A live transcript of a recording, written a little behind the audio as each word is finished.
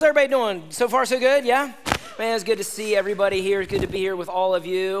How's everybody doing? So far, so good? Yeah? Man, it's good to see everybody here. It's good to be here with all of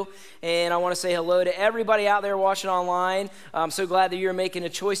you. And I want to say hello to everybody out there watching online. I'm so glad that you're making a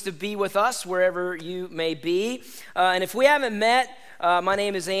choice to be with us wherever you may be. And if we haven't met, my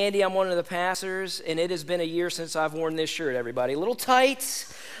name is Andy. I'm one of the pastors, and it has been a year since I've worn this shirt, everybody. A little tight,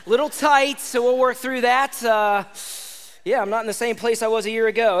 so we'll work through that. Yeah, I'm not in the same place I was a year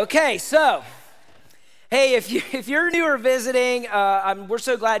ago. Okay, so... Hey, if you're new or visiting, we're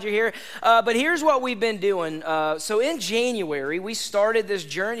so glad you're here. But here's what we've been doing. So in January, we started this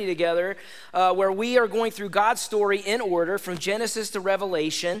journey together where we are going through God's story in order from Genesis to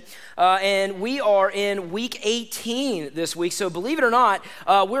Revelation. And we are in week 18 this week. So believe it or not,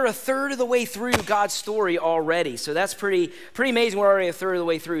 we're a third of the way through God's story already. So that's pretty amazing. We're already a third of the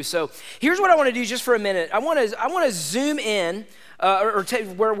way through. So here's what I want to do just for a minute. I want to zoom in.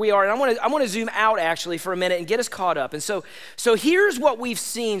 Where we are, and I want to zoom out actually for a minute and get us caught up. And so here's what we've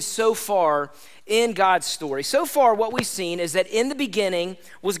seen so far in God's story. So far, what we've seen is that in the beginning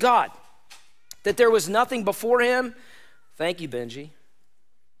was God, that there was nothing before him. Thank you, Benji.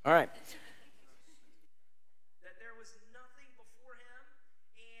 All right. That there was nothing before him,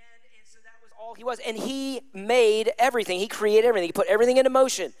 and so that was all he was. And he made everything. He created everything. He put everything into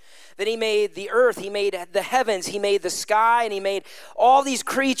motion. Then he made the earth, he made the heavens, he made the sky, and he made all these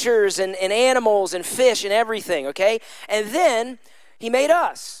creatures and animals and fish and everything, okay? And then he made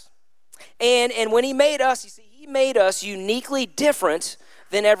us. And when he made us, you see, he made us uniquely different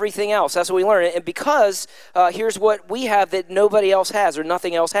than everything else. That's what we learned. And because here's what we have that nobody else has or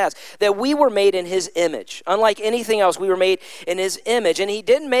nothing else has, that we were made in his image. Unlike anything else, we were made in his image. And he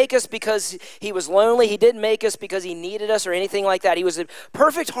didn't make us because he was lonely. He didn't make us because he needed us or anything like that. He was in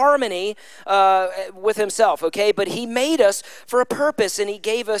perfect harmony with himself, okay? But he made us for a purpose, and he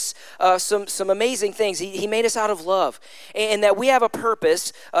gave us some amazing things. He made us out of love, and that we have a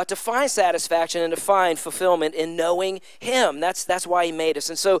purpose to find satisfaction and to find fulfillment in knowing him. That's why he made us.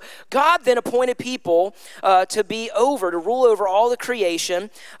 And so God then appointed people to rule over all the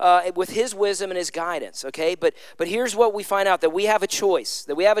creation with his wisdom and his guidance, okay? But here's what we find out, that we have a choice,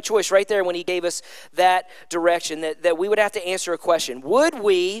 right there when he gave us that direction, that we would have to answer a question. Would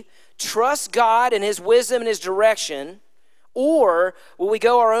we trust God and his wisdom and his direction, or will we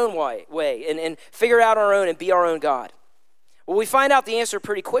go our own way and figure out our own and be our own God? Well, we find out the answer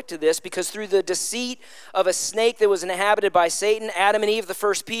pretty quick to this, because through the deceit of a snake that was inhabited by Satan, Adam and Eve, the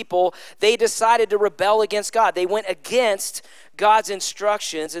first people, they decided to rebel against God. They went against God's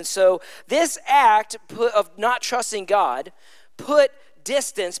instructions. And so this act of not trusting God put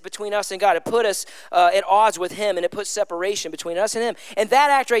distance between us and God. It put us at odds with him, and it put separation between us and him. And that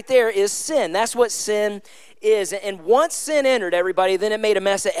act right there is sin. That's what sin is. And once sin entered, everybody, then it made a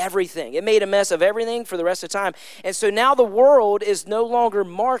mess of everything. It made a mess of everything for the rest of time. And so now the world is no longer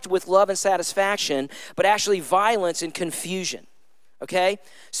marked with love and satisfaction, but actually violence and confusion. Okay?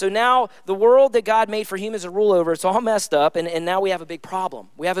 So now the world that God made for humans to rule over, it's all messed up, and now we have a big problem.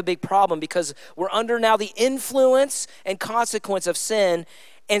 We have a big problem because we're under now the influence and consequence of sin,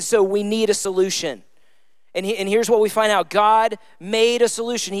 and so we need a solution. And here's what we find out. God made a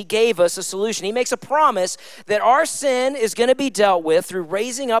solution. He gave us a solution. He makes a promise that our sin is going to be dealt with through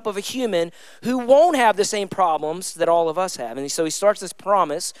raising up of a human who won't have the same problems that all of us have. And so he starts this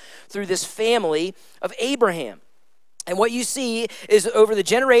promise through this family of Abraham. And what you see is over the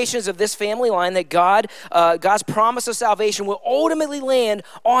generations of this family line that God's promise of salvation will ultimately land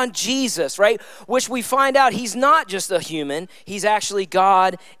on Jesus, right? Which we find out he's not just a human, he's actually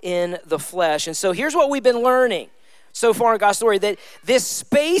God in the flesh. And so here's what we've been learning so far in God's story, that this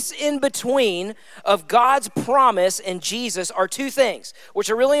space in between of God's promise and Jesus are two things, which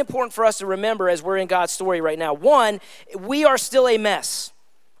are really important for us to remember as we're in God's story right now. One, we are still a mess.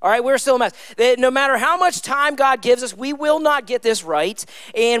 All right, we're still a mess. That no matter how much time God gives us, we will not get this right.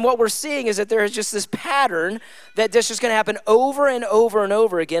 And what we're seeing is that there is just this pattern that this is just going to happen over and over and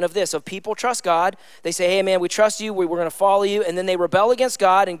over again of people trust God. They say, hey, man, we trust you. We're going to follow you. And then they rebel against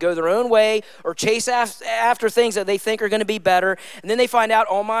God and go their own way or chase after things that they think are going to be better. And then they find out,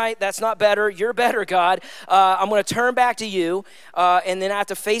 that's not better. You're better, God. I'm going to turn back to you. And then I have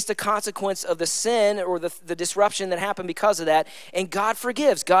to face the consequence of the sin or the disruption that happened because of that. And God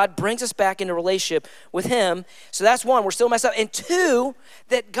forgives. God brings us back into relationship with him. So that's one, we're still messed up. And two,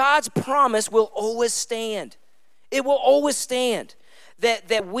 that God's promise will always stand. It will always stand.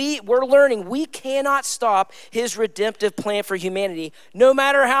 that we're learning we cannot stop his redemptive plan for humanity, no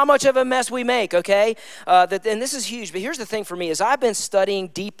matter how much of a mess we make, okay? And this is huge, but here's the thing for me, as I've been studying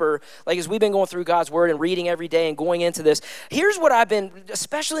deeper, like as we've been going through God's word and reading every day and going into this, here's what I've been,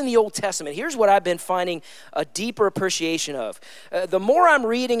 especially in the Old Testament, here's what I've been finding a deeper appreciation of. The more I'm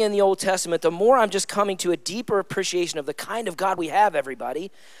reading in the Old Testament, the more I'm just coming to a deeper appreciation of the kind of God we have,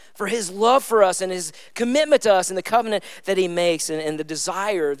 everybody, for his love for us and his commitment to us and the covenant that he makes and the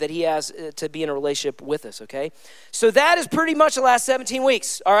desire that he has to be in a relationship with us, okay? So that is pretty much the last 17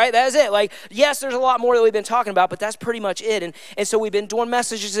 weeks, all right? That is it. Like, yes, there's a lot more that we've been talking about, but that's pretty much it. And so we've been doing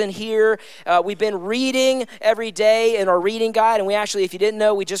messages in here. We've been reading every day in our reading guide, and we actually, if you didn't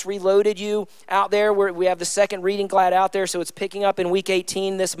know, we just reloaded you out there. We have the second reading guide out there, so it's picking up in week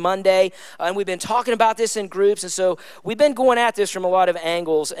 18 this Monday, and we've been talking about this in groups, and so we've been going at this from a lot of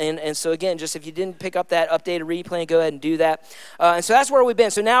angles. And so again, just if you didn't pick up that updated reading plan, go ahead and do that. And so that's where we've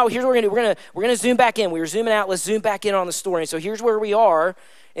been. So now here's what we're gonna do. We're gonna zoom back in. We were zooming out. Let's zoom back in on the story. And so here's where we are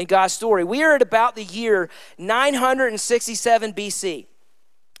in God's story. We are at about the year 967 BC.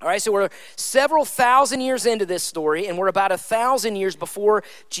 All right, so we're several thousand years into this story, and we're about 1,000 years before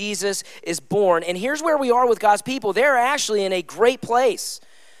Jesus is born. And here's where we are with God's people. They're actually in a great place.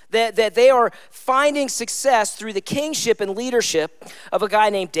 That they are finding success through the kingship and leadership of a guy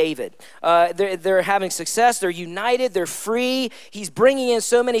named David. They're having success. They're united. They're free. He's bringing in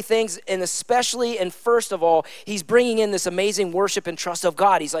so many things, and especially, and first of all, he's bringing in this amazing worship and trust of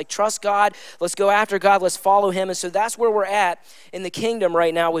God. He's like, trust God. Let's go after God. Let's follow him. And so that's where we're at in the kingdom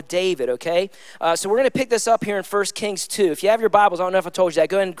right now with David, okay? So we're going to pick this up here in 1 Kings 2. If you have your Bibles, I don't know if I told you that.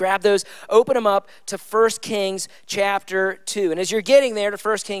 Go ahead and grab those. Open them up to 1 Kings chapter 2. And as you're getting there to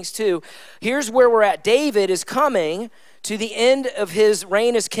 1 Kings 2, here's where we're at. David is coming to the end of his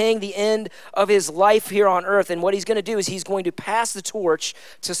reign as king, the end of his life here on earth. And what he's going to do is he's going to pass the torch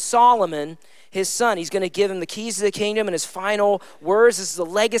to Solomon, his son. He's going to give him the keys to the kingdom and his final words. This is the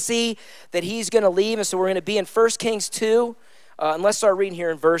legacy that he's going to leave. And so we're going to be in 1 Kings 2. And let's start reading here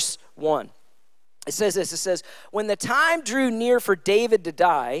in verse 1. It says this. It says, when the time drew near for David to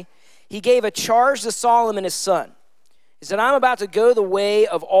die, he gave a charge to Solomon, his son. He said, I'm about to go the way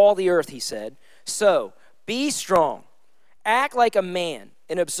of all the earth, he said. So be strong, act like a man,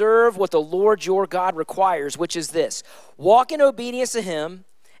 and observe what the Lord your God requires, which is this: walk in obedience to him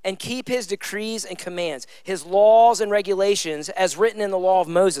and keep his decrees and commands, his laws and regulations as written in the law of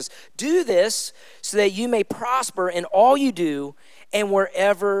Moses. Do this so that you may prosper in all you do and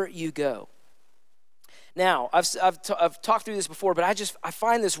wherever you go. Now, I've talked through this before, but I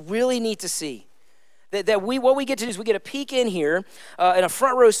find this really neat to see. What we get to do is we get a peek in here in a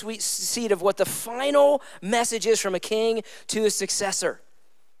front row seat of what the final message is from a king to his successor.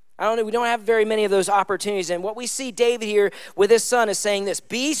 We don't have very many of those opportunities. And what we see David here with his son is saying this: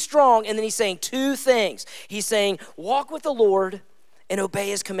 be strong. And then he's saying two things. He's saying, walk with the Lord and obey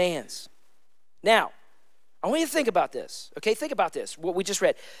his commands. Now, I want you to think about this. Okay, think about this, what we just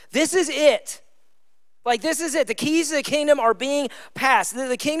read. This is it. Like, this is it. The keys to the kingdom are being passed.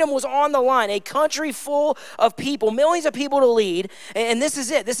 The kingdom was on the line, a country full of people, millions of people to lead. And this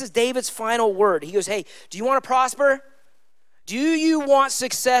is it. This is David's final word. He goes, hey, do you want to prosper? Do you want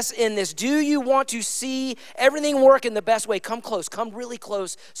success in this? Do you want to see everything work in the best way? Come close. Come really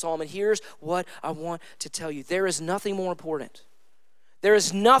close, Solomon. Here's what I want to tell you. There is nothing more important. There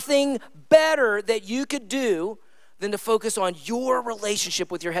is nothing better that you could do than to focus on your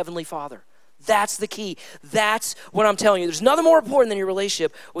relationship with your heavenly Father. That's the key. That's what I'm telling you. There's nothing more important than your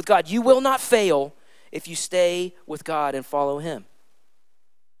relationship with God. You will not fail if you stay with God and follow him.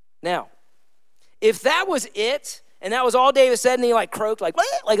 Now, if that was it, and that was all David said, and he croaked like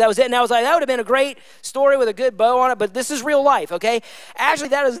that was it, and that would have been a great story with a good bow on it, but this is real life, okay? Actually,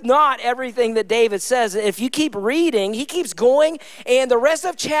 that is not everything that David says. If you keep reading, he keeps going, and the rest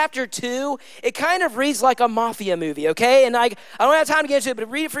of chapter 2, it kind of reads like a mafia movie, okay? And I don't have time to get into it, but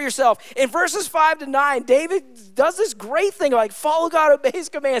read it for yourself. In verses 5 to 9, David does this great thing, follow God, obey his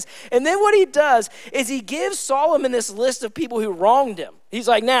commands, and then what he does is he gives Solomon this list of people who wronged him. He's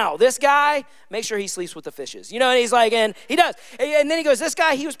like, now, this guy, make sure he sleeps with the fishes. And he's like, and he does. And then he goes, this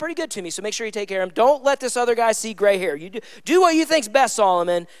guy, he was pretty good to me, so make sure you take care of him. Don't let this other guy see gray hair. You do what you think's best,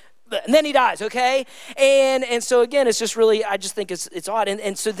 Solomon. And then he dies, okay? And so again, it's just really, I just think it's odd.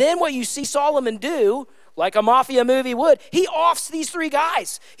 And so then what you see Solomon do, like a mafia movie would, he offs these three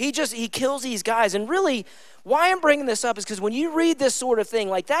guys. He kills these guys. And really, why I'm bringing this up is because when you read this sort of thing,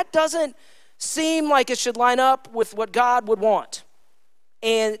 that doesn't seem like it should line up with what God would want.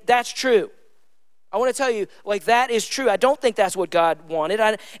 And that's true. I want to tell you, that is true. I don't think that's what God wanted.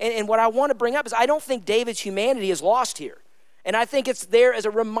 And what I want to bring up is I don't think David's humanity is lost here. And I think it's there as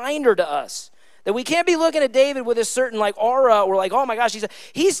a reminder to us that we can't be looking at David with a certain like aura or like, oh my gosh,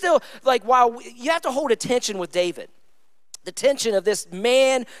 he's still like, you have to hold attention with David. The tension of this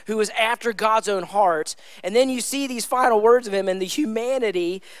man who is after God's own heart. And then you see these final words of him and the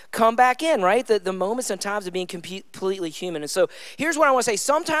humanity come back in, right? The moments and times of being completely human. And so here's what I want to say.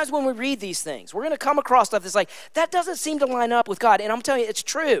 Sometimes when we read these things, we're going to come across stuff that's like, that doesn't seem to line up with God. And I'm telling you, it's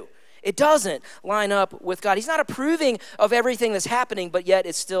true. It doesn't line up with God. He's not approving of everything that's happening, but yet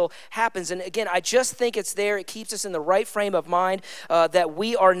it still happens. And again, I just think it's there. It keeps us in the right frame of mind that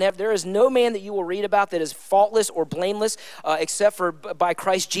we are never, there is no man that you will read about that is faultless or blameless except for by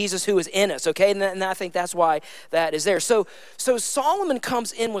Christ Jesus who is in us, okay? And I think that's why that is there. So Solomon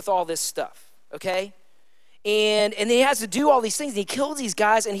comes in with all this stuff, okay? And he has to do all these things. And he kills these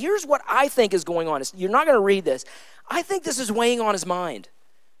guys. And here's what I think is going on. You're not going to read this. I think this is weighing on his mind.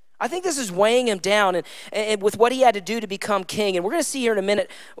 I think this is weighing him down and with what he had to do to become king. And we're going to see here in a minute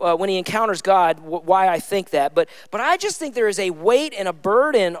when he encounters God why I think that. But I just think there is a weight and a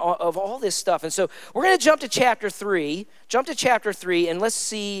burden of all this stuff. And so we're going to jump to chapter 3. And let's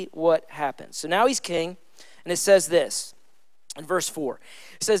see what happens. So now he's king, and it says this in verse 4.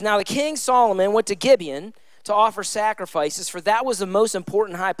 It says, now the king Solomon went to Gibeon to offer sacrifices, for that was the most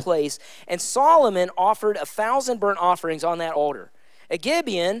important high place. And Solomon offered 1,000 burnt offerings on that altar. At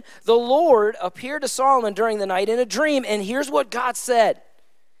Gibeon, the Lord appeared to Solomon during the night in a dream, and here's what God said.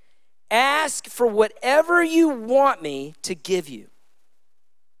 Ask for whatever you want me to give you.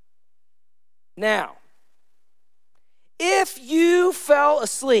 Now, if you fell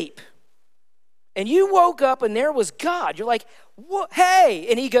asleep and you woke up and there was God, you're like, what? Hey,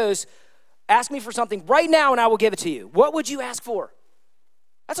 and he goes, ask me for something right now and I will give it to you. What would you ask for?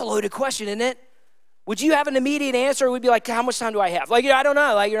 That's a loaded question, isn't it? Would you have an immediate answer, or would you be like, how much time do I have? Like, I don't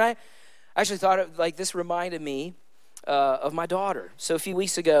know. Like, I actually thought this reminded me of my daughter. So a few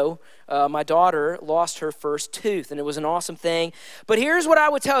weeks ago, my daughter lost her first tooth, and it was an awesome thing. But here's what I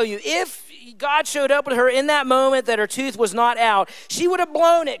would tell you. If God showed up with her in that moment that her tooth was not out, she would have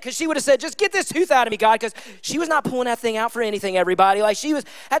blown it because she would have said, just get this tooth out of me, God, because she was not pulling that thing out for anything, everybody. Like,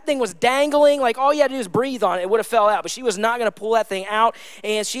 that thing was dangling. Like, all you had to do is breathe on it. It would have fell out, but she was not going to pull that thing out.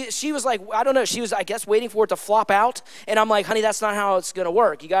 And she was like, I don't know. She was, I guess, waiting for it to flop out. And I'm like, honey, that's not how it's going to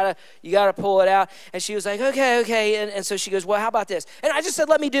work. You gotta pull it out. And she was like, okay. And so she goes, well, how about this? And I just said,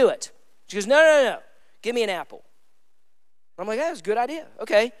 let me do it. She goes, no. Give me an apple. I'm like, that's a good idea.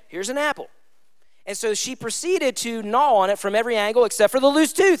 Okay, here's an apple. And so she proceeded to gnaw on it from every angle except for the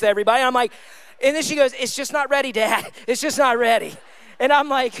loose tooth, everybody. I'm like, and then she goes, it's just not ready, Dad. It's just not ready. And I'm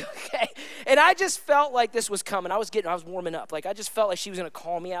like, okay. And I just felt like this was coming. I was warming up. Like, I just felt like she was going to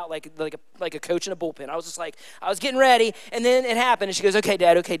call me out like a coach in a bullpen. I was just like, I was getting ready. And then it happened. And she goes, okay,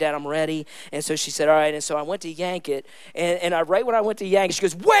 Dad, I'm ready. And so she said, all right. And so I went to yank it. And right when I went to yank it, she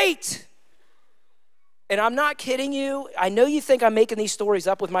goes, wait. And I'm not kidding you. I know you think I'm making these stories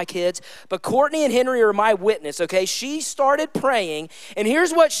up with my kids, but Courtney and Henry are my witness, okay? She started praying, and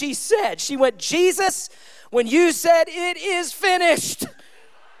here's what she said. She went, Jesus, when you said it is finished,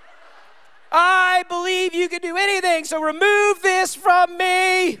 I believe you can do anything, so remove this from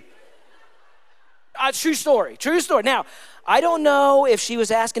me. True story. Now, I don't know if she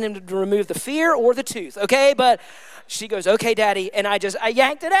was asking him to remove the fear or the tooth, okay? But she goes, okay, Daddy, and I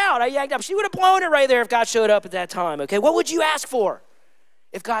yanked it out. I yanked it up. She would have blown it right there if God showed up at that time, okay? What would you ask for?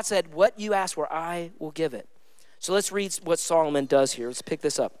 If God said, what you ask for, I will give it. So let's read what Solomon does here. Let's pick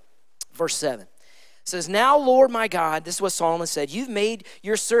this up. Verse 7. It says, now, Lord my God, this is what Solomon said, you've made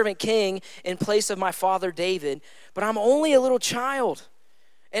your servant king in place of my father David, but I'm only a little child.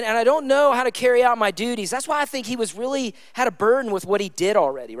 And I don't know how to carry out my duties. That's why I think he had a burden with what he did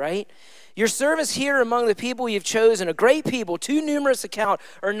already, right? Your servants here among the people you've chosen, a great people, too numerous to count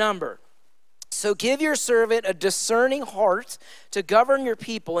or number. So give your servant a discerning heart to govern your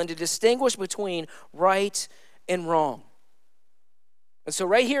people and to distinguish between right and wrong. And so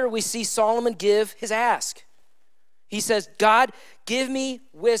right here we see Solomon give his ask. He says, God, give me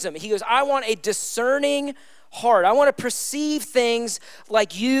wisdom. He goes, I want a discerning heart. I want to perceive things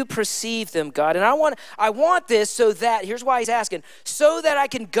like you perceive them, God. And I want this so that, here's why he's asking, so that I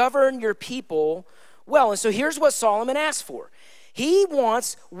can govern your people well. And so here's what Solomon asked for. He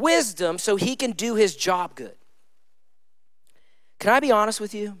wants wisdom so he can do his job good. Can I be honest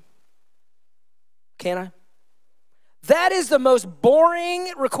with you? Can I? That is the most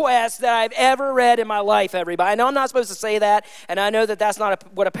boring request that I've ever read in my life, everybody. I know I'm not supposed to say that, and I know that that's not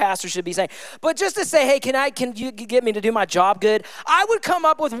what a pastor should be saying. But just to say, hey, can you get me to do my job good? I would come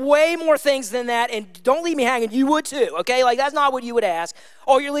up with way more things than that, and don't leave me hanging. You would too, okay? Like, that's not what you would ask.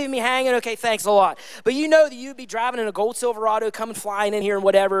 Oh, you're leaving me hanging? Okay, thanks a lot. But you know that you'd be driving in a gold Silverado, coming flying in here and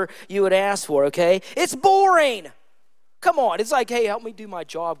whatever you would ask for, okay? It's boring. Come on. It's like, hey, help me do my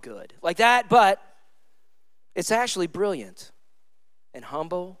job good. Like that, but it's actually brilliant and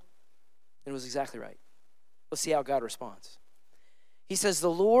humble, and it was exactly right. Let's see how God responds. He says, the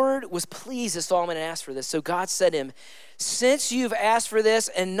Lord was pleased that Solomon asked for this. So God said to him, since you've asked for this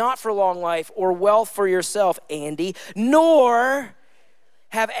and not for long life or wealth for yourself, Andy, nor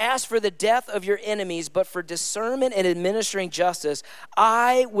have asked for the death of your enemies, but for discernment and administering justice,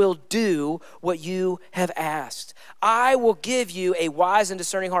 I will do what you have asked. I will give you a wise and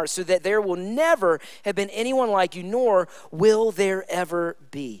discerning heart so that there will never have been anyone like you, nor will there ever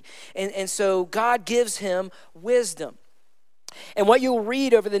be. And so God gives him wisdom. And what you'll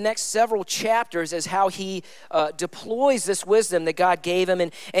read over the next several chapters is how he deploys this wisdom that God gave him.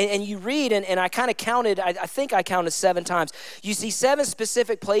 And you read, and I kind of counted, I think I counted 7 times. You see 7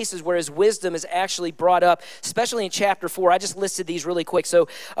 specific places where his wisdom is actually brought up, especially in chapter 4. I just listed these really quick. So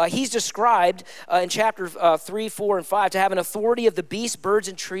he's described in chapter 3, 4, and 5 to have an authority of the beasts, birds,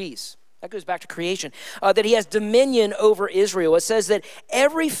 and trees. That goes back to creation. That he has dominion over Israel. It says that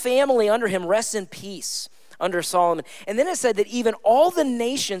every family under him rests in peace under Solomon. And then it said that even all the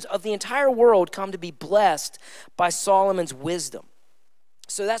nations of the entire world come to be blessed by Solomon's wisdom.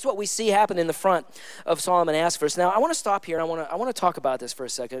 So that's what we see happen in the front of Solomon Ask First. Now, I want to stop here. I want to talk about this for a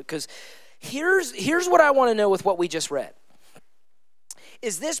second, because here's what I want to know with what we just read.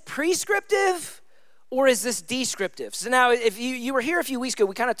 Is this prescriptive or is this descriptive? So now, if you were here a few weeks ago,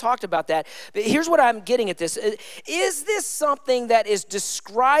 we kind of talked about that. But here's what I'm getting at this. Is this something that is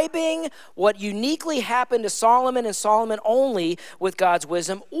describing what uniquely happened to Solomon and Solomon only with God's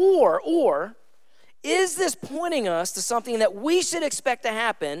wisdom? Or is this pointing us to something that we should expect to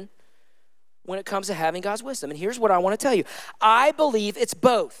happen when it comes to having God's wisdom? And here's what I want to tell you. I believe it's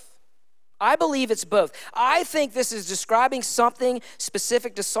both. I believe it's both. I think this is describing something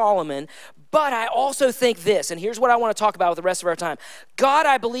specific to Solomon, but I also think this, and here's what I want to talk about with the rest of our time. God,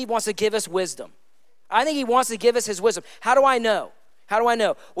 I believe, wants to give us wisdom. I think he wants to give us his wisdom. How do I know? How do I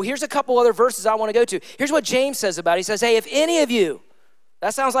know? Well, here's a couple other verses I want to go to. Here's what James says about it. He says, hey, if any of you,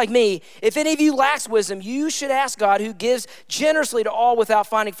 that sounds like me, if any of you lacks wisdom, you should ask God, who gives generously to all without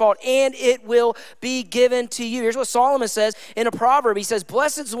finding fault, and it will be given to you. Here's what Solomon says in a proverb. He says,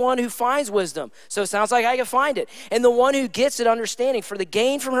 blessed is the one who finds wisdom. So it sounds like I can find it. And the one who gets it understanding, for the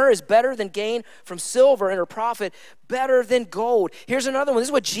gain from her is better than gain from silver, and her profit better than gold. Here's another one. This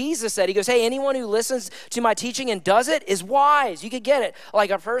is what Jesus said. He goes, hey, anyone who listens to my teaching and does it is wise. You could get it. Like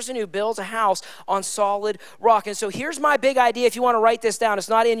a person who builds a house on solid rock. And so here's my big idea. If you want to write this down, it's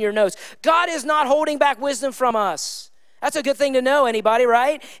not in your notes. God is not holding back wisdom from us. That's a good thing to know, anybody,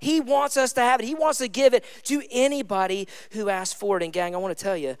 right? He wants us to have it. He wants to give it to anybody who asks for it. And gang, I want to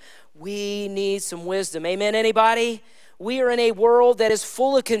tell you, we need some wisdom. Amen, anybody? We are in a world that is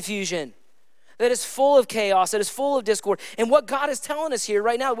full of confusion, that is full of chaos, that is full of discord. And what God is telling us here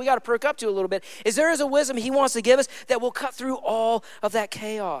right now, we got to perk up to a little bit, is there is a wisdom he wants to give us that will cut through all of that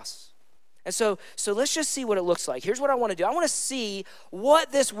chaos. And so let's just see what it looks like. Here's what I want to do. I want to see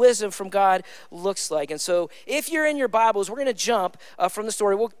what this wisdom from God looks like. And so if you're in your Bibles, we're going to jump from the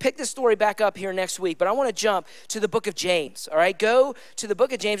story. We'll pick this story back up here next week, but I want to jump to the book of James, all right? Go to the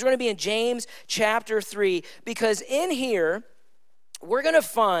book of James. We're going to be in James chapter 3, because in here, we're going to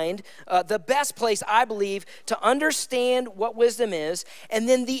find the best place, I believe, to understand what wisdom is, and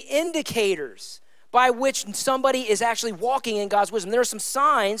then the indicators by which somebody is actually walking in God's wisdom. There are some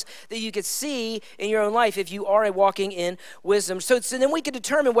signs that you could see in your own life if you are walking in wisdom. So then we can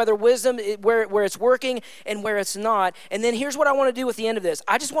determine whether wisdom, where it's working and where it's not. And then here's what I want to do at the end of this.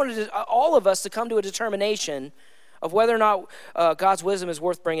 I just wanted all of us to come to a determination of whether or not God's wisdom is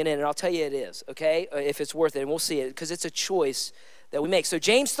worth bringing in. And I'll tell you it is, okay, if it's worth it. And we'll see it, because it's a choice that we make. So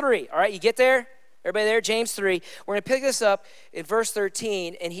James 3, all right, you get there? Everybody there? James 3. We're going to pick this up in verse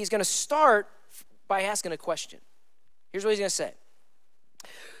 13, and he's going to start by asking a question. Here's what he's going to say.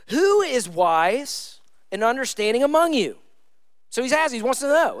 Who is wise and understanding among you? So he's asking, he wants to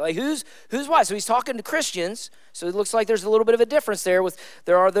know, like, who's wise? So he's talking to Christians, so it looks like there's a little bit of a difference there.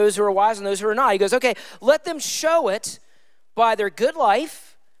 There are those who are wise and those who are not. He goes, okay, let them show it by their good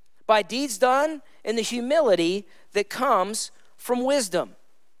life, by deeds done, and the humility that comes from wisdom.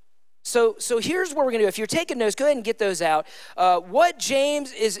 So here's what we're going to do. If you're taking notes, go ahead and get those out. What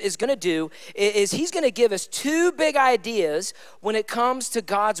James is going to do is he's going to give us two big ideas when it comes to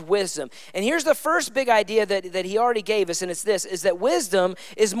God's wisdom. And here's the first big idea that he already gave us, and it's this, is that wisdom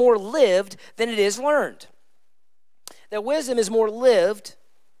is more lived than it is learned. That wisdom is more lived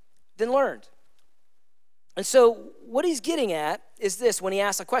than learned. And so what he's getting at is this when he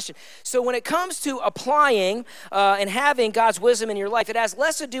asks a question. So when it comes to applying and having God's wisdom in your life, it has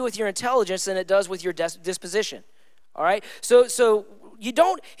less to do with your intelligence than it does with your disposition. All right? So you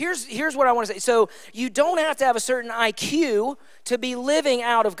don't, here's what I want to say. So you don't have to have a certain IQ to be living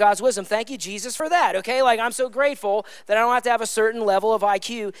out of God's wisdom. Thank you, Jesus, for that, okay? Like, I'm so grateful that I don't have to have a certain level of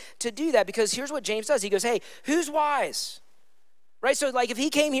IQ to do that, because here's what James does. He goes, hey, who's wise? Right, so like if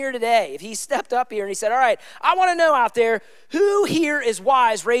he came here today, if he stepped up here and he said, all right, I want to know out there, who here is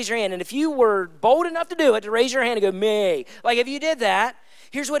wise? Raise your hand. And if you were bold enough to do it, to raise your hand and go, me. Like if you did that,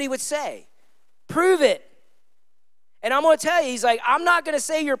 here's what he would say. Prove it. And I'm going to tell you, he's like, I'm not going to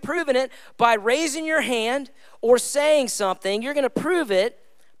say you're proving it by raising your hand or saying something. You're going to prove it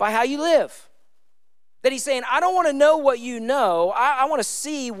by how you live. That he's saying, I don't want to know what you know. I want to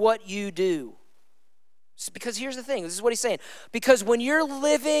see what you do. Because here's the thing, this is what he's saying. Because when you're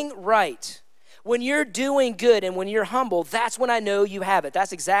living right, when you're doing good, and when you're humble, that's when I know you have it.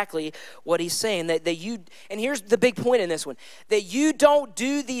 That's exactly what he's saying. That you, and here's the big point in this one, that you don't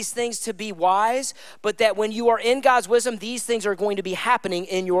do these things to be wise, but that when you are in God's wisdom, these things are going to be happening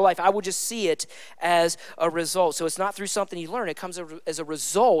in your life. I will just see it as a result. So it's not through something you learn. It comes as a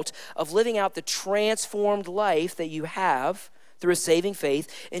result of living out the transformed life that you have through a saving faith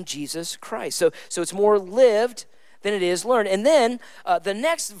in Jesus Christ. So it's more lived than it is learned. And then the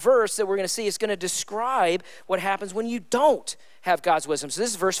next verse that we're going to see is going to describe what happens when you don't have God's wisdom. So this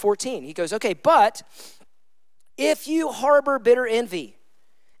is verse 14. He goes, okay, but if you harbor bitter envy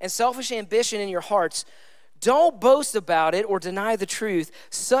and selfish ambition in your hearts, don't boast about it or deny the truth.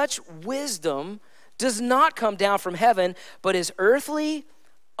 Such wisdom does not come down from heaven, but is earthly,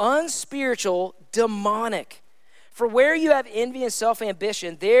 unspiritual, demonic. For where you have envy and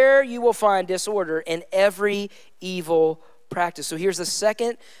self-ambition, there you will find disorder and every evil practice. So here's the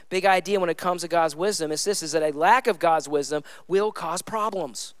second big idea when it comes to God's wisdom. Is that a lack of God's wisdom will cause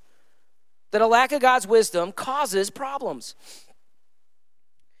problems. That a lack of God's wisdom causes problems.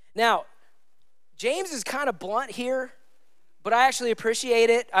 Now, James is kind of blunt here, but I actually appreciate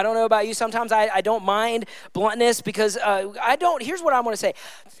it. I don't know about you. Sometimes I don't mind bluntness because here's what I want to say.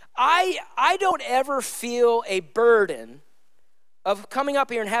 I don't ever feel a burden of coming up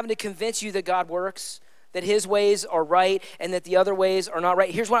here and having to convince you that God works, that his ways are right, and that the other ways are not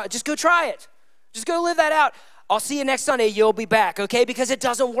right. Here's what, just go try it. Just go live that out. I'll see you next Sunday, you'll be back, okay? Because it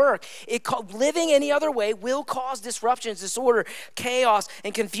doesn't work. Living any other way will cause disruptions, disorder, chaos,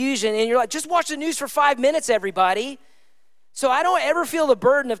 and confusion. And you're like, just watch the news for 5 minutes, everybody. So I don't ever feel the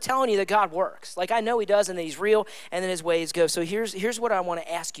burden of telling you that God works. Like I know he does and that he's real and that his ways go. So here's what I want to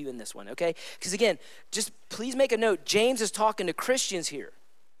ask you in this one, okay? Because again, just please make a note. James is talking to Christians here.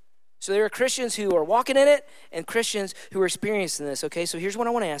 So there are Christians who are walking in it and Christians who are experiencing this, okay? So here's what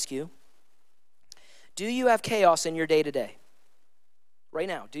I want to ask you. Do you have chaos in your day-to-day? Right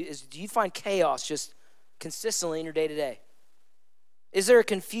now, do you find chaos just consistently in your day-to-day? Is there a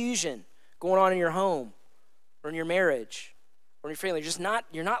confusion going on in your home or in your marriage? Or in your family,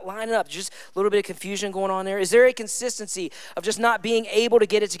 you're not lining up, just a little bit of confusion going on there. Is there a consistency of just not being able to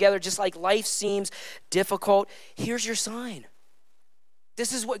get it together, just like life seems difficult? Here's your sign.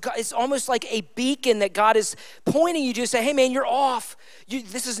 This is what God, it's almost like a beacon that God is pointing you to say, hey man, you're off.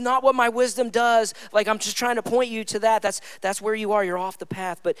 This is not what my wisdom does. Like I'm just trying to point you to that. That's where you are. You're off the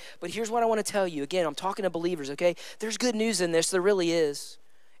path. But here's what I want to tell you. Again, I'm talking to believers, okay? There's good news in this. There really is.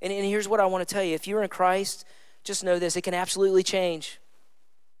 And here's what I want to tell you. If you're in Christ, just know this, it can absolutely change.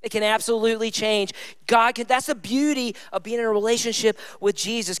 It can absolutely change. That's the beauty of being in a relationship with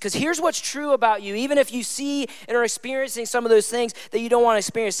Jesus. Because here's what's true about you. Even if you see and are experiencing some of those things that you don't want to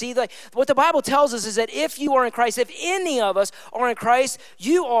experience. See, like what the Bible tells us is that if you are in Christ, if any of us are in Christ,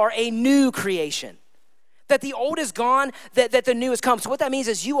 you are a new creation. That the old is gone, that the new has come. So what that means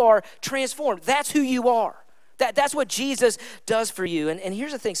is you are transformed. That's who you are. That's what Jesus does for you. And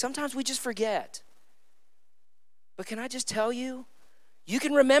here's the thing. Sometimes we just forget. But can I just tell you, you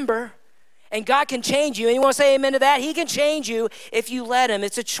can remember, and God can change you. And you want to say amen to that? He can change you if you let him.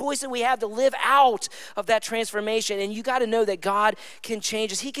 It's a choice that we have to live out of that transformation. And you got to know that God can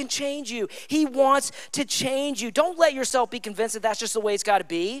change us. He can change you. He wants to change you. Don't let yourself be convinced that that's just the way it's got to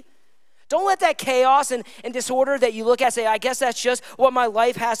be. Don't let that chaos and disorder that you look at say, I guess that's just what my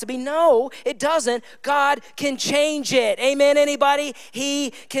life has to be. No, it doesn't. God can change it. Amen, anybody?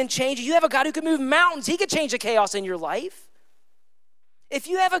 He can change it. You have a God who can move mountains. He can change the chaos in your life. If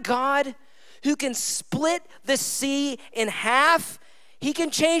you have a God who can split the sea in half, he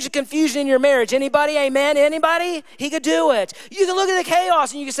can change the confusion in your marriage. Anybody? Amen? Anybody? He could do it. You can look at the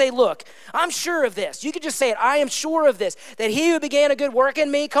chaos and you can say, look, I'm sure of this. You can just say it. I am sure of this, that he who began a good work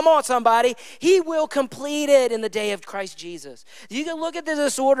in me, come on, somebody, he will complete it in the day of Christ Jesus. You can look at the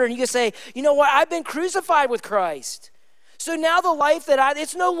disorder and you can say, you know what? I've been crucified with Christ. So now the life that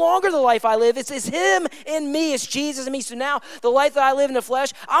it's no longer the life I live. It's him in me. It's Jesus in me. So now the life that I live in the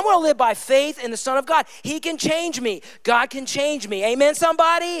flesh, I'm going to live by faith in the Son of God. He can change me. God can change me. Amen,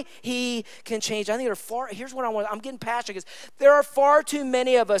 somebody? He can change. I think here's what I'm getting passionate because there are far too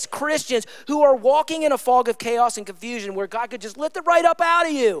many of us Christians who are walking in a fog of chaos and confusion where God could just lift it right up out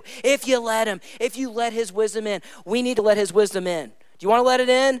of you if you let him, if you let his wisdom in. We need to let his wisdom in. Do you want to let it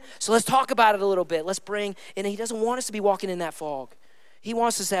in? So let's talk about it a little bit. Let's bring, and he doesn't want us to be walking in that fog. He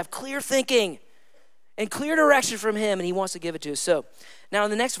wants us to have clear thinking and clear direction from him, and he wants to give it to us. So now in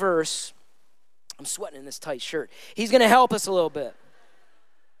the next verse, I'm sweating in this tight shirt. He's going to help us a little bit.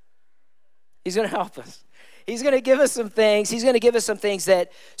 He's going to help us. He's going to give us some things. He's going to give us some things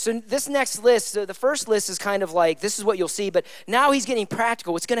that, so this next list, so the first list is kind of like, this is what you'll see, but now he's getting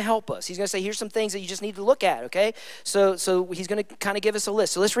practical. It's going to help us. He's going to say, here's some things that you just need to look at, okay? So he's going to kind of give us a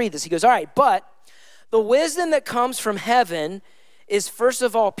list. So let's read this. He goes, all right, but the wisdom that comes from heaven is first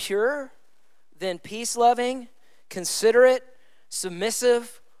of all pure, then peace-loving, considerate,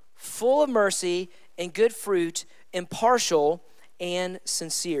 submissive, full of mercy and good fruit, impartial, and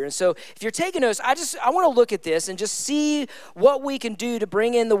sincere. And so if you're taking notes, I want to look at this and just see what we can do to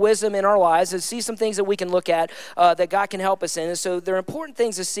bring in the wisdom in our lives and see some things that we can look at that God can help us in. And so there are important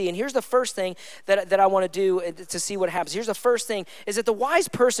things to see. And here's the first thing that I want to do to see what happens. Here's the first thing is that the wise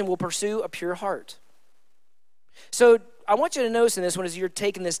person will pursue a pure heart. So I want you to notice in this one as you're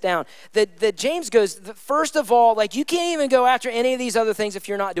taking this down that James goes, first of all, like you can't even go after any of these other things if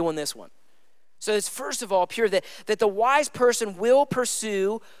you're not doing this one. So it's first of all pure, that the wise person will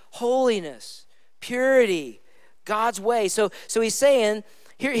pursue holiness, purity, God's way. So he's saying,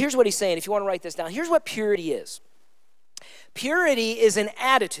 here's what he's saying, if you want to write this down. Here's what purity is. Purity is an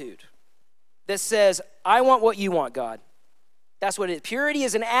attitude that says, I want what you want, God. That's what it is. Purity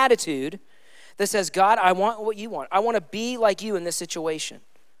is an attitude that says, God, I want what you want. I want to be like you in this situation.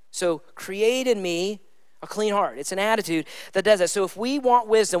 So create in me a clean heart. It's an attitude that does that. So if we want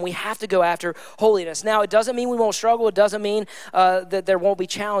wisdom, we have to go after holiness. Now, it doesn't mean we won't struggle. It doesn't mean that there won't be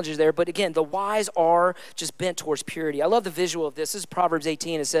challenges there. But again, the wise are just bent towards purity. I love the visual of this. This is Proverbs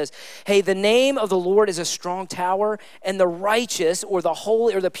 18. It says, hey, the name of the Lord is a strong tower, and the righteous or the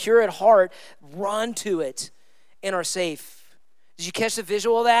holy or the pure at heart run to it and are safe. Did you catch the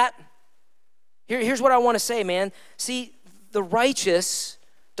visual of that? Here's what I want to say, man. See, the righteous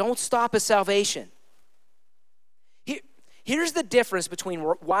don't stop at salvation. Here's the difference between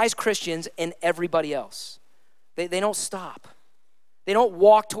wise Christians and everybody else. They don't stop. They don't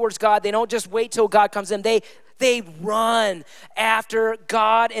walk towards God. They don't just wait till God comes in. They run after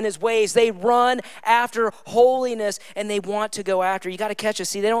God and his ways. They run after holiness, and they want to go after. You got to catch it.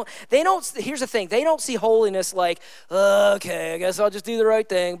 See, they don't, here's the thing. They don't see holiness like, okay, I guess I'll just do the right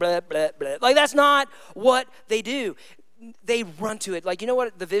thing, blah, blah, blah. Like, that's not what they do. They run to it. Like, you know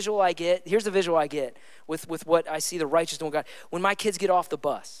what the visual I get? Here's the visual I get with what I see the righteous doing God. When my kids get off the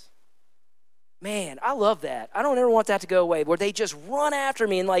bus, man, I love that. I don't ever want that to go away, where they just run after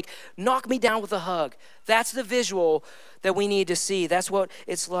me and like knock me down with a hug. That's the visual that we need to see. That's what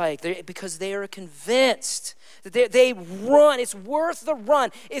it's like, because they are convinced that they run. It's worth the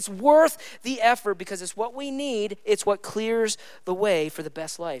run. It's worth the effort because it's what we need. It's what clears the way for the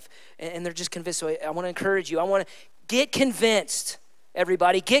best life. And they're just convinced. So I want to encourage you. I want to get convinced.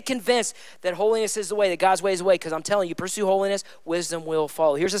 Everybody, get convinced that holiness is the way, that God's way is the way, because I'm telling you, pursue holiness, wisdom will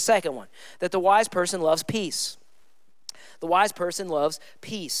follow. Here's the second one, that the wise person loves peace. The wise person loves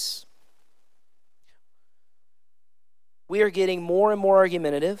peace. We are getting more and more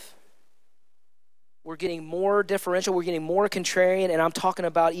argumentative. We're getting more differential. We're getting more contrarian, and I'm talking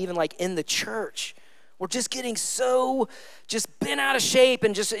about even like in the church. We're just getting so just bent out of shape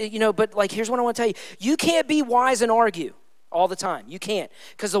and just, but like here's what I want to tell you. You can't be wise and argue all the time. You can't,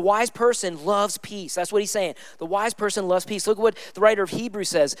 because the wise person loves peace. That's what he's saying. The wise person loves peace. Look at what the writer of Hebrews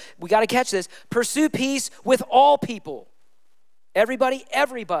says. We got to catch this. Pursue peace with all people. Everybody,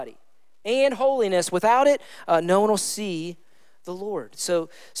 and holiness. Without it, no one will see the Lord. So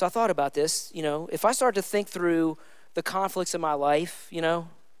I thought about this. If I start to think through the conflicts in my life,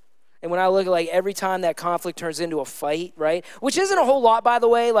 And when I look at like every time that conflict turns into a fight, right? Which isn't a whole lot, by the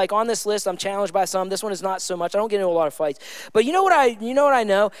way. Like on this list, I'm challenged by some. This one is not so much. I don't get into a lot of fights. But you know what I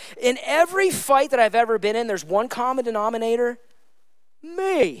know? In every fight that I've ever been in, there's one common denominator.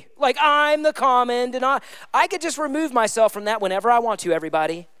 Me. Like I'm the common denominator. I could just remove myself from that whenever I want to,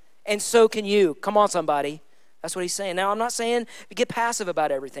 everybody. And so can you. Come on, somebody. That's what he's saying. Now, I'm not saying we get passive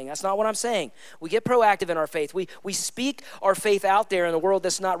about everything. That's not what I'm saying. We get proactive in our faith. We speak our faith out there in a world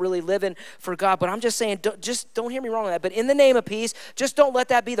that's not really living for God. But I'm just saying, don't hear me wrong on that. But in the name of peace, just don't let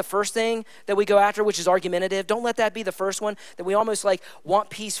that be the first thing that we go after, which is argumentative. Don't let that be the first one, that we almost like want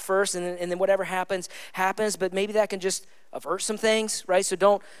peace first and then whatever happens. But maybe that can just avert some things, right?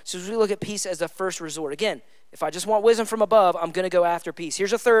 So we look at peace as a first resort. Again, if I just want wisdom from above, I'm going to go after peace.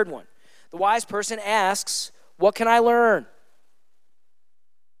 Here's a third one. The wise person asks, what can I learn?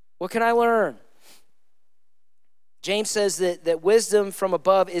 What can I learn? James says that wisdom from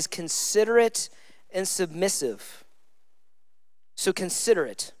above is considerate and submissive. So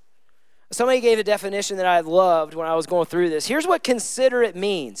considerate. Somebody gave a definition that I loved when I was going through this. Here's what considerate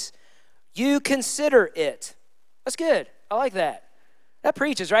means. You consider it. That's good. I like that. That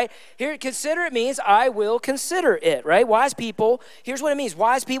preaches, right? Here, considerate means I will consider it, right? Wise people, here's what it means.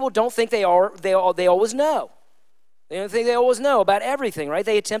 Wise people don't think they always know. They don't think they always know about everything, right?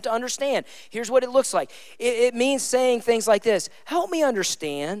 They attempt to understand. Here's what it looks like. It means saying things like this: help me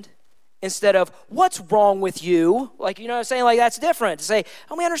understand, instead of what's wrong with you? Like, you know what I'm saying? Like, that's different. To say,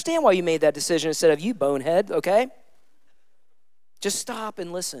 help me understand why you made that decision, instead of you bonehead, okay? Just stop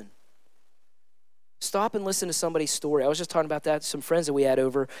and listen. Stop and listen to somebody's story. I was just talking about that to some friends that we had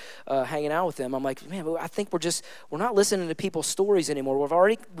over hanging out with them. I'm like, man, I think we're not listening to people's stories anymore.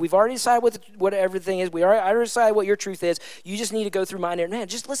 We've already decided what everything is. I already decided what your truth is. You just need to go through mine. Man,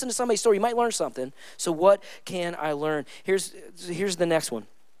 just listen to somebody's story. You might learn something. So what can I learn? Here's the next one.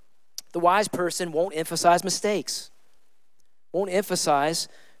 The wise person won't emphasize mistakes. Won't emphasize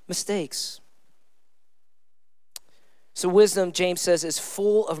mistakes. So wisdom, James says, is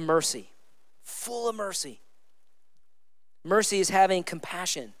full of mercy. Full of mercy. Mercy is having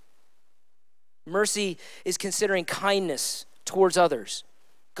compassion. Mercy is considering kindness towards others.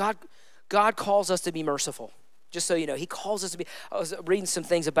 God calls us to be merciful. Just so you know, he calls us to be. I was reading some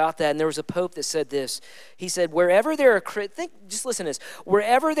things about that, and there was a pope that said this. He said, just listen to this.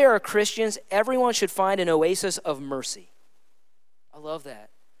 Wherever there are Christians, everyone should find an oasis of mercy. I love that.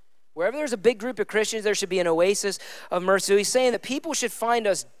 Wherever there's a big group of Christians, there should be an oasis of mercy. So he's saying that people should find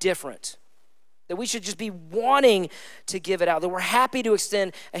us different. That we should just be wanting to give it out. That we're happy to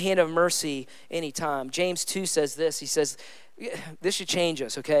extend a hand of mercy anytime. James 2 says this. He says, this should change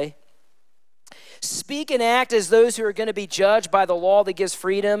us, okay? Speak and act as those who are going to be judged by the law that gives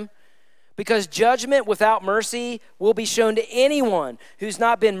freedom, because judgment without mercy will be shown to anyone who's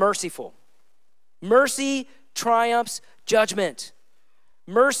not been merciful. Mercy triumphs judgment.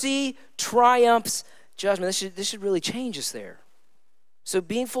 Mercy triumphs judgment. This should really change us there. So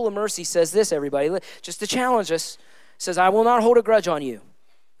being full of mercy says this, everybody, just to challenge us, says, I will not hold a grudge on you.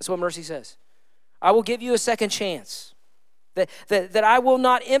 That's what mercy says. I will give you a second chance. That I will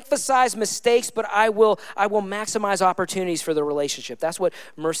not emphasize mistakes, but I will maximize opportunities for the relationship. That's what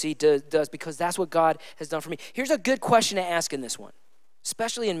mercy does, because that's what God has done for me. Here's a good question to ask in this one,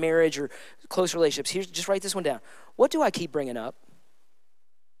 especially in marriage or close relationships. Just write this one down. What do I keep bringing up?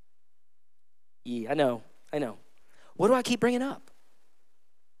 Yeah, I know. What do I keep bringing up?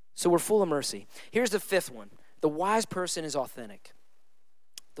 So we're full of mercy. Here's the fifth one. The wise person is authentic.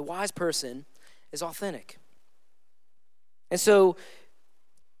 The wise person is authentic. And so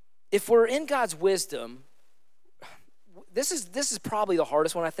if we're in God's wisdom, this is probably the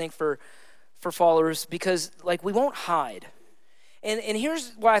hardest one, I think, for followers, because like we won't hide. And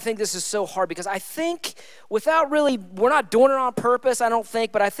here's why I think this is so hard, because I think we're not doing it on purpose, I don't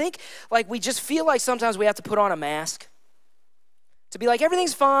think, but I think like we just feel like sometimes we have to put on a mask to be like,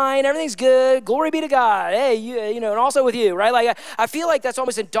 everything's fine, everything's good, glory be to God, hey, you know, and also with you, right? Like, I feel like that's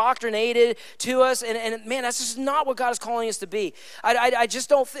almost indoctrinated to us, and man, that's just not what God is calling us to be. I just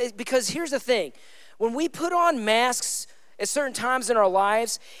don't, because here's the thing. When we put on masks at certain times in our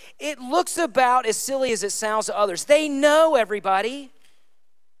lives, it looks about as silly as it sounds to others. They know, everybody.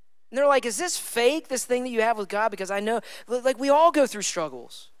 And they're like, is this fake, this thing that you have with God? Because I know, like, we all go through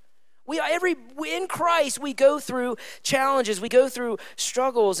struggles. In Christ, we go through challenges, we go through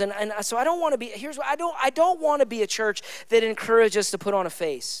struggles, and so I don't want to be. Here's what I don't want to be a church that encourages us to put on a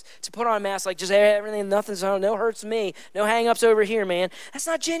face, to put on a mask, like just everything, nothing's on, no hurts me, no hang-ups over here, man. That's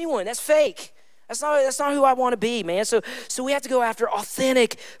not genuine. That's fake. That's not who I want to be, man. So we have to go after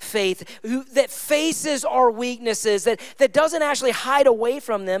authentic faith that faces our weaknesses, that doesn't actually hide away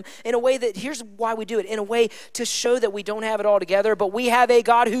from them in a way that, here's why we do it, in a way to show that we don't have it all together, but we have a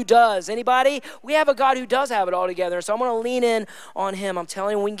God who does. Anybody? We have a God who does have it all together. So I'm going to lean in on him. I'm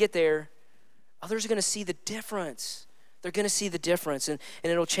telling you, when we can get there, others are going to see the difference. They're going to see the difference, and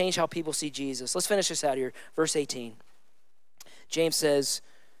it'll change how people see Jesus. Let's finish this out here. Verse 18. James says,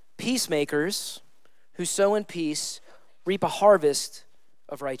 peacemakers who sow in peace reap a harvest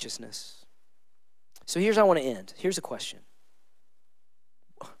of righteousness. So here's how I want to end. Here's a question.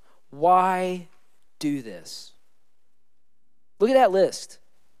 Why do this? Look at that list.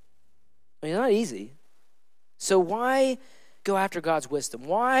 I mean, it's not easy. So why go after God's wisdom?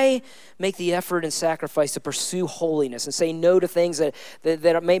 Why make the effort and sacrifice to pursue holiness and say no to things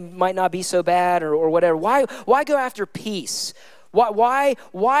that might not be so bad or whatever? Why go after peace? Why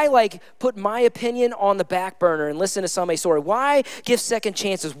like put my opinion on the back burner and listen to somebody's story? Why give second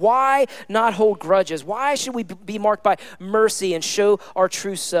chances? Why not hold grudges? Why should we be marked by mercy and show our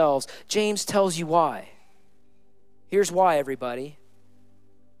true selves? James tells you why. Here's why, everybody.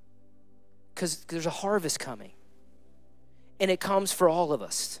 Because there's a harvest coming. And it comes for all of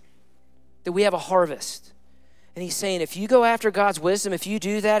us. That we have a harvest. And he's saying, if you go after God's wisdom, if you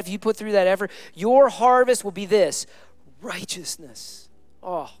do that, if you put through that effort, your harvest will be this: righteousness.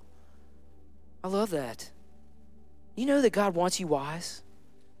 Oh, I love that. You know that God wants you wise?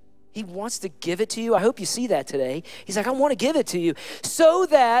 He wants to give it to you. I hope you see that today. He's like, I want to give it to you so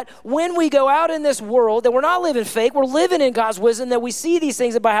that when we go out in this world, that we're not living fake, we're living in God's wisdom, that we see these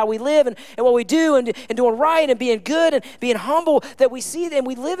things about how we live and what we do and doing right and being good and being humble, that we see and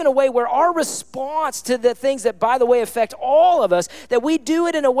we live in a way where our response to the things that, by the way, affect all of us, that we do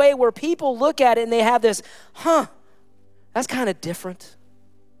it in a way where people look at it and they have this, that's kind of different.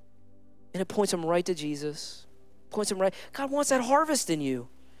 And it points them right to Jesus. Points them right. God wants that harvest in you.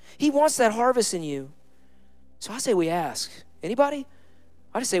 He wants that harvest in you. So I say we ask. Anybody?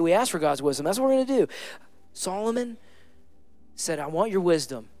 I just say we ask for God's wisdom. That's what we're going to do. Solomon said, I want your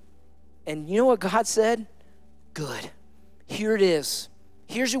wisdom. And you know what God said? Good. Here it is.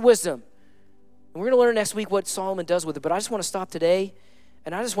 Here's your wisdom. And we're going to learn next week what Solomon does with it. But I just want to stop today,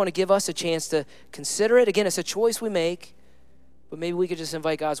 and I just want to give us a chance to consider it. Again, it's a choice we make, but maybe we could just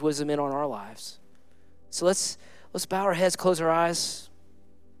invite God's wisdom in on our lives. So let's bow our heads, close our eyes.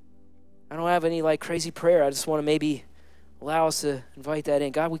 I don't have any like crazy prayer. I just want to maybe allow us to invite that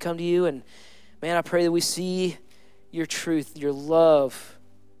in. God, we come to you, and man, I pray that we see your truth, your love,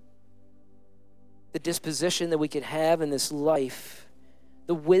 the disposition that we could have in this life,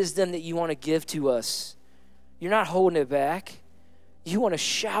 the wisdom that you want to give to us. You're not holding it back. You want to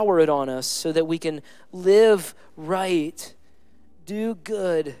shower it on us so that we can live right, do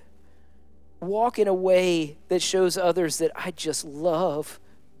good, walk in a way that shows others that I just love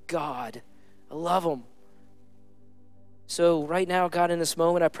God. I love him. So right now, God, in this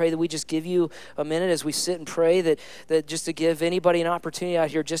moment, I pray that we just give you a minute as we sit and pray, that just to give anybody an opportunity out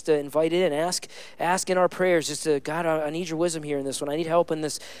here just to invite in and ask in our prayers, just to, God, I need your wisdom here in this one. I need help in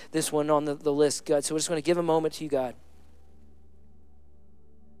this one on the list, God. So we're just going to give a moment to you, God.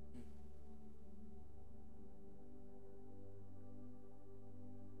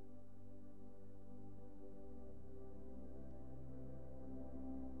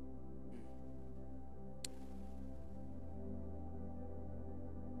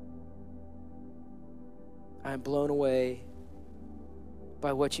 I'm blown away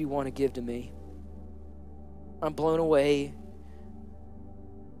by what you want to give to me. I'm blown away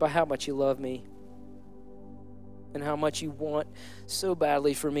by how much you love me and how much you want so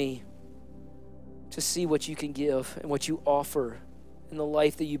badly for me to see what you can give and what you offer in the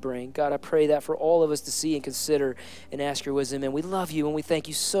life that you bring. God, I pray that for all of us to see and consider and ask your wisdom. And we love you and we thank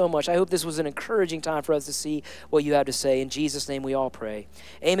you so much. I hope this was an encouraging time for us to see what you have to say. In Jesus' name we all pray.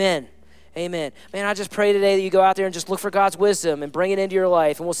 Amen. Amen. Man, I just pray today that you go out there and just look for God's wisdom and bring it into your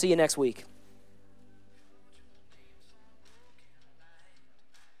life, and we'll see you next week.